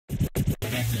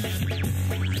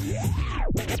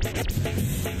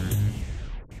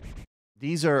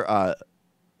These are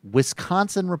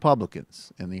Wisconsin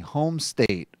Republicans in the home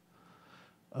state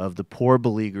of the poor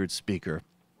beleaguered speaker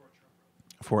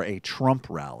for a Trump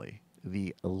rally,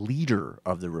 the leader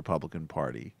of the Republican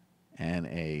Party, and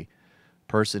a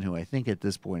person who I think at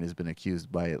this point has been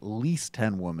accused by at least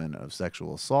 10 women of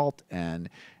sexual assault and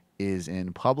is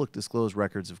in public disclosed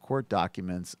records of court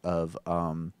documents of,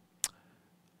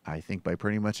 I think by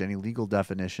pretty much any legal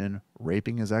definition,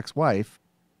 raping his ex-wife.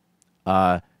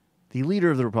 The leader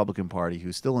of the Republican Party,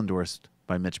 who's still endorsed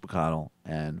by Mitch McConnell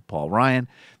and Paul Ryan.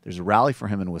 There's a rally for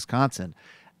him in Wisconsin,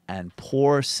 and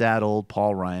poor, sad old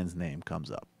Paul Ryan's name comes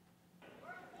up.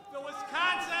 The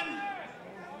Wisconsin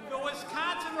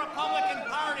Republican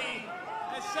Party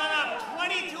has set up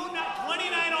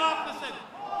 29 offices.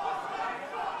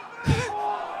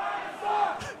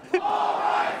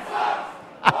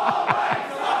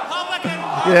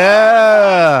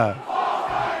 Yeah.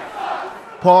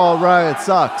 Paul Ryan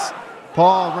sucks.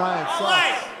 Paul Ryan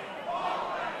sucks.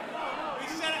 All right. We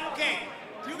said it. Okay.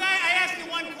 You guys, I asked you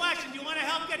one question. Do you want to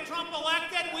help get Trump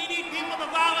elected? We need people to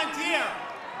volunteer.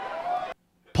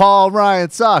 Paul Ryan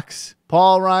sucks.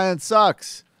 Paul Ryan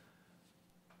sucks.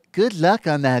 Good luck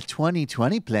on that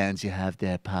 2020 plans you have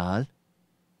there, Paul.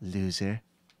 Loser.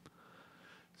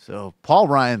 So Paul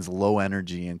Ryan's low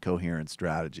energy and coherent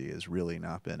strategy has really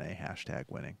not been a hashtag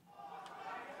winning.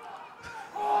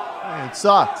 It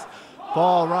sucks.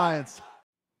 Paul Ryan.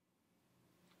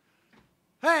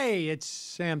 Hey, it's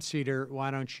Sam Seder. Why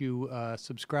don't you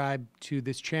subscribe to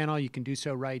this channel? You can do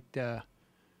so right over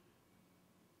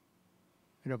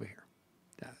here.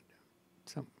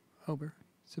 Over.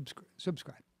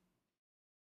 Subscribe.